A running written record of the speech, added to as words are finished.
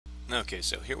Okay,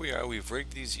 so here we are. We've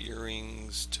rigged these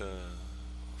earrings to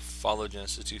follow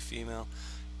Genesis 2 female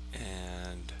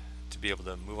and to be able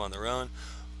to move on their own.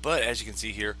 But as you can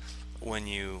see here, when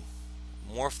you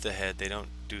morph the head, they don't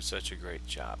do such a great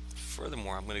job.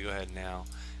 Furthermore, I'm going to go ahead now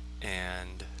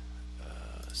and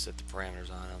set the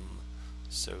parameters on them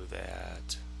so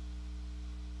that,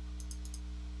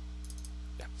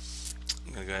 yeah,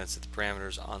 I'm going to go ahead and set the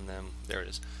parameters on them. There it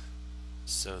is,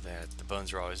 so that the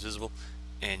bones are always visible.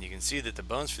 And you can see that the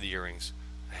bones for the earrings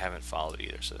haven't followed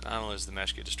either. So not only does the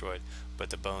mesh get destroyed, but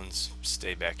the bones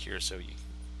stay back here, so you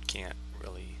can't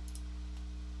really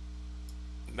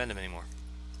bend them anymore.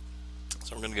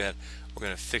 So we're going to go ahead, we're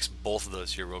going to fix both of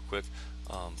those here real quick.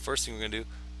 First thing we're going to do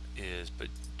is put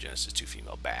Genesis 2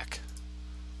 female back.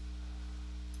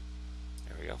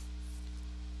 There we go.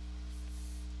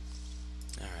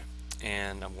 Alright,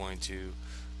 and I'm going to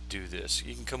do this.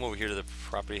 You can come over here to the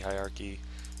property hierarchy,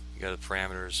 you go to the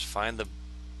parameters, find the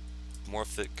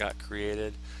morph that got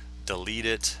created, delete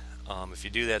it. If you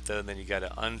do that though, then you got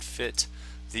to unfit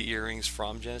the earrings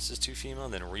from Genesis 2 female,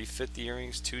 then refit the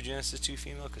earrings to Genesis 2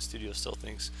 female, because Studio still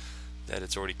thinks that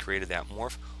it's already created that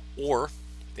morph. Or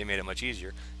they made it much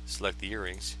easier. Select the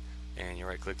earrings and you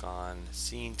right click on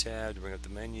Scene tab to bring up the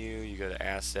menu, you go to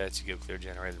Assets, you go Clear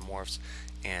Generated Morphs,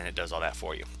 and it does all that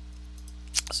for you.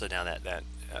 So now that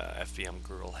FBM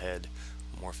girl head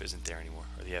morph isn't there anymore,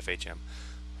 or the FHM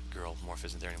girl morph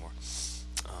isn't there anymore.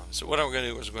 So what I'm going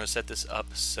to do is we're going to set this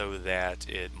up so that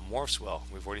it morphs well.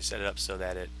 We've already set it up so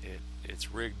that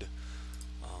it's rigged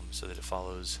so that it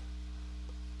follows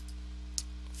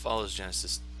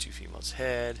Genesis 2 female's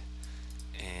head,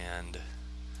 and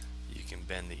you can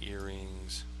bend the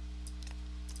earrings,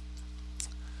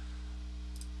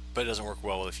 but it doesn't work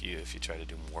well if you try to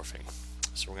do morphing.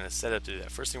 So we're going to set up to do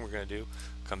that. First thing we're going to do,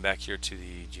 come back here to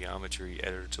the geometry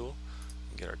editor tool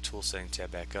and get our tool setting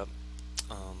tab back up.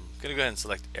 I'm going to go ahead and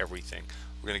select everything.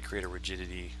 We're going to create a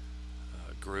rigidity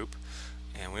group,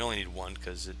 and we only need one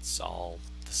because it's all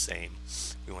the same.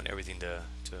 We want everything to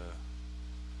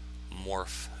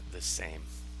morph the same.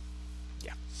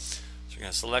 Yeah. So we're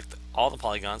going to select all the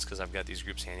polygons because I've got these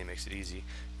groups handy, makes it easy.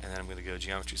 And then I'm going to go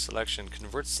geometry selection,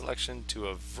 convert selection to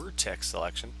a vertex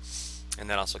selection, and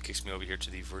that also kicks me over here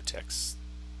to the vertex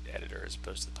editor as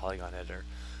opposed to the polygon editor.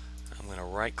 I'm going to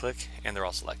right click and they're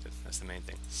all selected. That's the main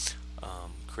thing.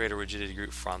 Create a rigidity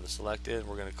group from the selected.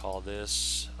 We're going to call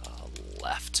this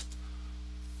left.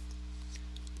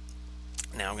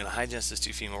 Now I'm going to hide Genesis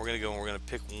 2 female. We're going to go and we're going to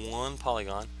pick one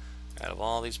polygon out of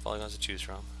all these polygons to choose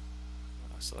from.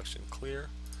 Selection clear.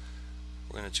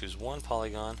 We're going to choose one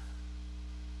polygon.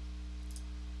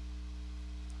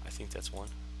 I think that's one.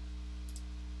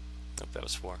 Nope, that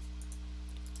was 4.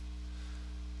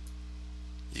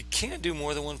 You can't do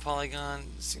more than one polygon.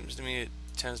 It seems to me it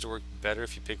tends to work better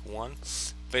if you pick one.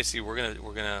 Basically, we're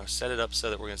gonna set it up so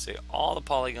that we're gonna say all the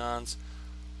polygons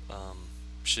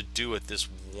should do what this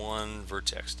one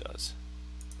vertex does,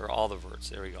 or all the verts.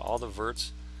 There we go, all the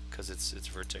verts, because it's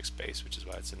vertex based, which is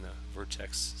why it's in the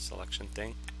vertex selection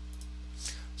thing.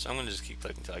 So I'm gonna just keep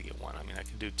clicking until I get one. I mean, I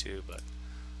could do 2, but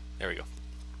there we go.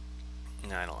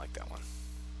 No, I don't like that one.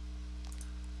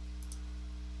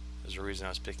 There's a reason I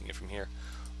was picking it from here.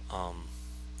 So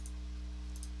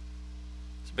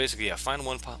basically, yeah, find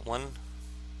one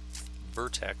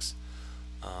vertex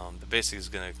that basically is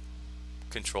going to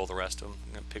control the rest of them.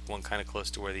 I'm going to pick one kind of close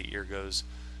to where the ear goes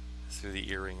through the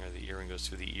earring, or the earring goes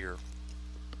through the ear.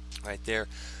 Right there.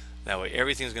 That way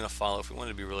everything's going to follow. If we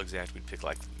wanted to be real exact, we'd pick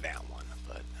like that one.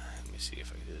 But let me see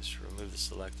if I can do this. Remove the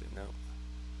selected. No.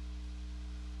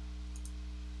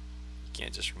 You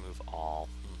can't just remove all.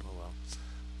 Oh well.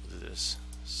 We'll do this.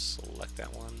 Select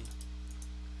that one.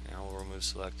 Now we'll remove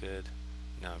selected.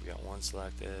 Now I've got one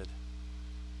selected.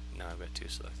 Now I've got 2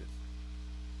 selected.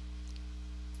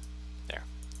 There.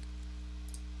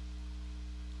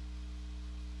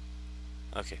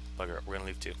 Okay, bugger it. We're going to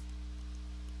leave 2.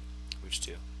 Which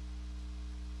 2?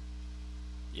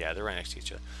 Yeah, they're right next to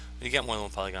each other. When you get more than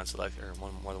one polygon selected, or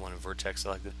more than one vertex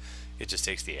selected, it just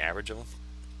takes the average of them.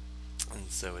 And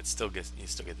so it still gets, you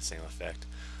still get the same effect.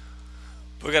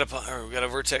 But we got a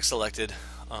vertex selected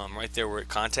right there where it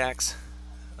contacts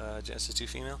Genesis 2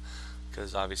 female,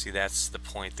 because obviously that's the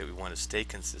point that we want to stay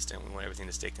consistent. We want everything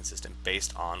to stay consistent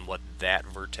based on what that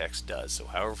vertex does. So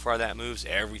however far that moves,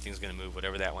 everything's going to move.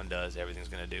 Whatever that one does, everything's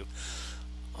going to do.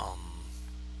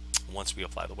 Once we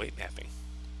apply the weight mapping,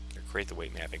 or create the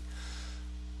weight mapping.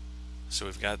 So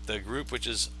we've got the group, which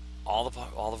is all the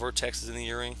vertexes in the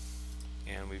earring,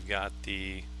 and we've got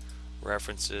the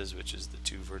references, which is the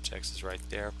 2 vertexes right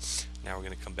there. Now we're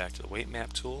going to come back to the weight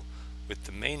map tool. With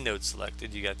the main node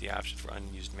selected, you got the option for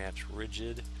unused maps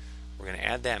rigid. We're going to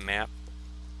add that map,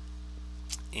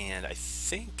 and I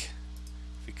think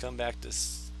if we come back to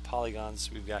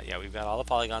polygons, we've got all the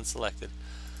polygons selected.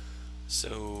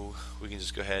 So we can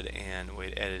just go ahead and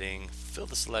wait editing, fill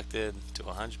the selected to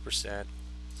 100%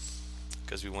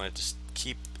 because we want it to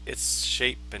keep its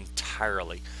shape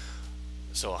entirely.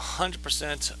 So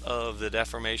 100% of the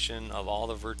deformation of all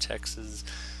the vertexes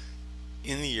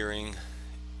in the earring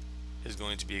is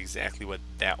going to be exactly what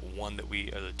that one that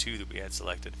we, or the two that we had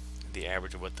selected. The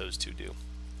average of what those two do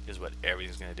is what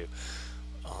everything's going to do.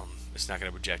 It's not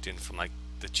going to project in from like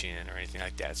the chin or anything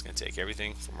like that. It's going to take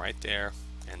everything from right there,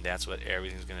 and that's what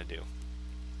everything's going to do.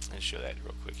 I'll show that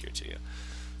real quick here to you.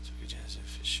 So we just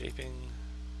shaping.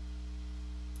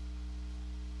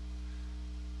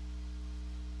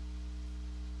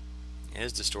 It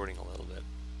is distorting a little bit.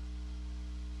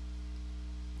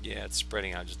 Yeah, it's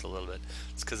spreading out just a little bit.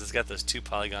 It's because it's got those two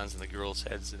polygons in the girl's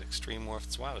heads at extreme morph.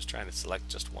 That's why I was trying to select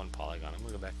just one polygon. I'm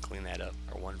going to go back and clean that up,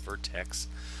 or one vertex.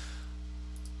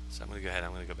 So I'm going to go ahead,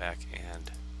 I'm going to go back and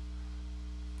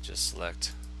just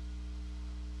select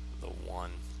the one.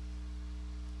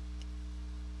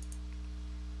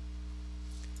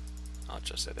 I'll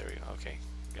adjust that, there we go. Okay,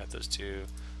 got those two,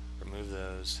 remove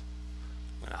those.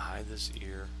 I'm going to hide this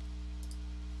ear.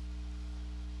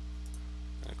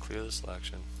 I'm going to clear the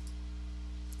selection,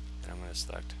 and I'm going to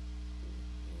select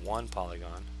one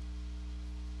polygon,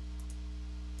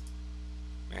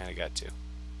 and I got two.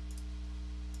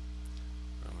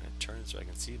 I'm going to turn it so I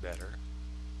can see better.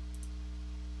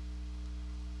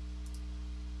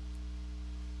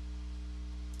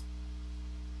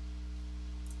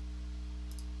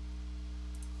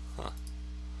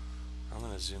 I'm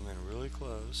going to zoom in really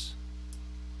close.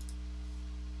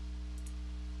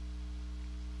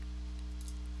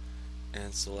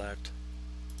 And select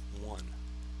one.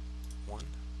 One.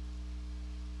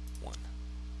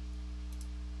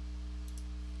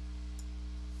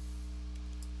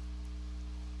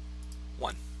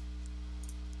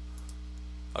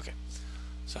 Okay,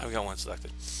 so I've got one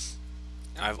selected.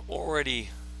 That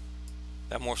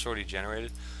morph's already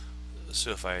generated.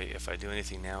 So if I do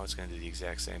anything now, it's going to do the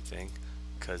exact same thing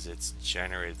because it's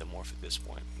generated the morph at this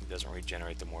point. It doesn't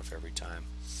regenerate the morph every time.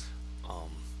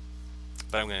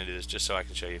 But I'm going to do this just so I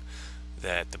can show you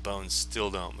that the bones still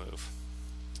don't move.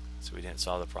 So we didn't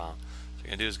solve the problem. So what we're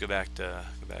going to do is go back to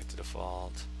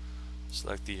default,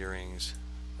 select the earrings,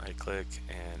 right click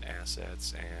and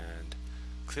assets, and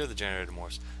clear the generated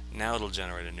morphs. Now it'll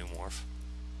generate a new morph.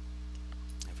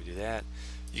 If we do that,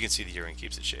 you can see the earring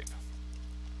keeps its shape.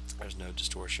 There's no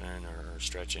distortion or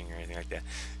stretching or anything like that.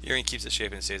 The earring keeps its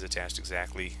shape and stays attached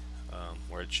exactly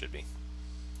where it should be.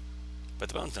 But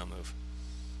the bones don't move.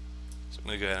 So I'm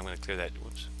going to go ahead, I'm going to clear that,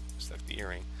 select the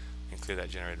earring, and clear that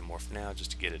generated morph now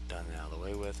just to get it done and out of the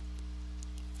way with.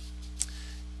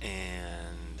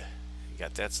 And you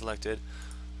got that selected.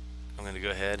 I'm going to go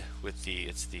ahead with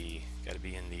got to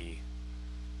be in the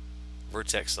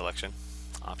vertex selection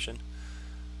option.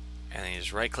 And then you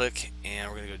just right click, and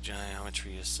we're going to go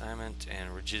geometry assignment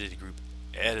and rigidity group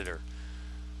editor.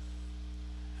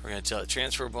 We're going to tell it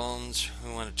transfer bones.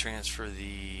 We want to transfer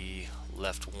the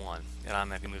left one. It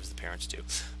automatically moves the parents too.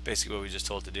 Basically what we just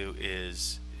told it to do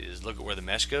is look at where the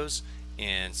mesh goes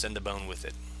and send the bone with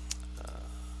it.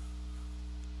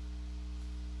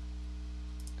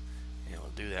 And we'll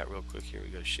do that real quick here. We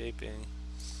go to shaping,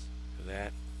 go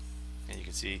that, and you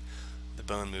can see the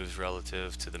bone moves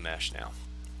relative to the mesh now.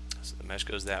 So the mesh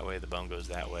goes that way, the bone goes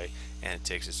that way, and it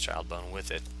takes its child bone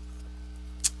with it.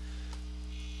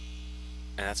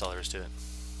 And that's all there is to it.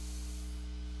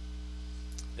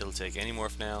 It'll take any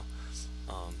morph now,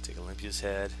 take Olympia's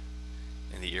head,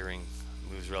 and the earring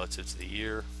moves relative to the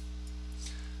ear.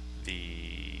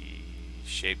 The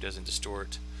shape doesn't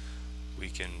distort. We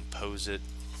can pose it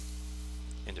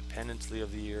independently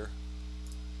of the ear.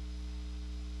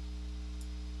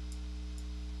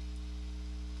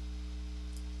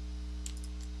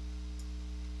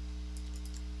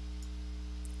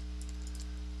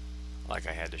 Like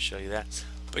I had to show you that.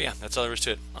 But yeah, that's all there is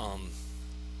to it.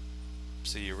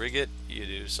 So you rig it, you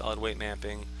do solid weight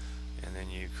mapping, and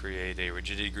then you create a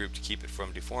rigidity group to keep it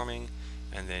from deforming,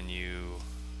 and then you,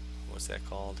 what's that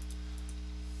called?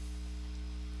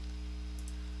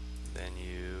 Then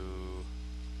you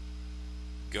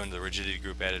go into the rigidity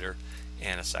group editor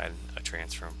and assign a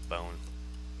transfer bone.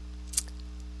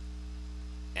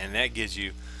 And that gives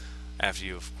you, after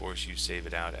you, of course, you save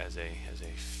it out as a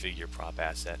figure prop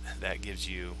asset, that gives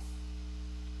you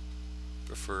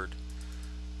preferred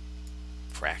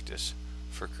practice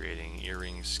for creating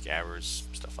earrings, scabbards,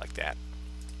 stuff like that.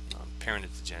 Parent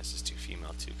it to Genesis 2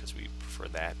 female too, because we prefer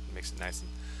that. It makes it nice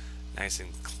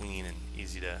and clean and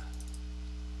easy to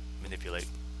manipulate.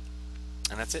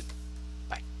 And that's it.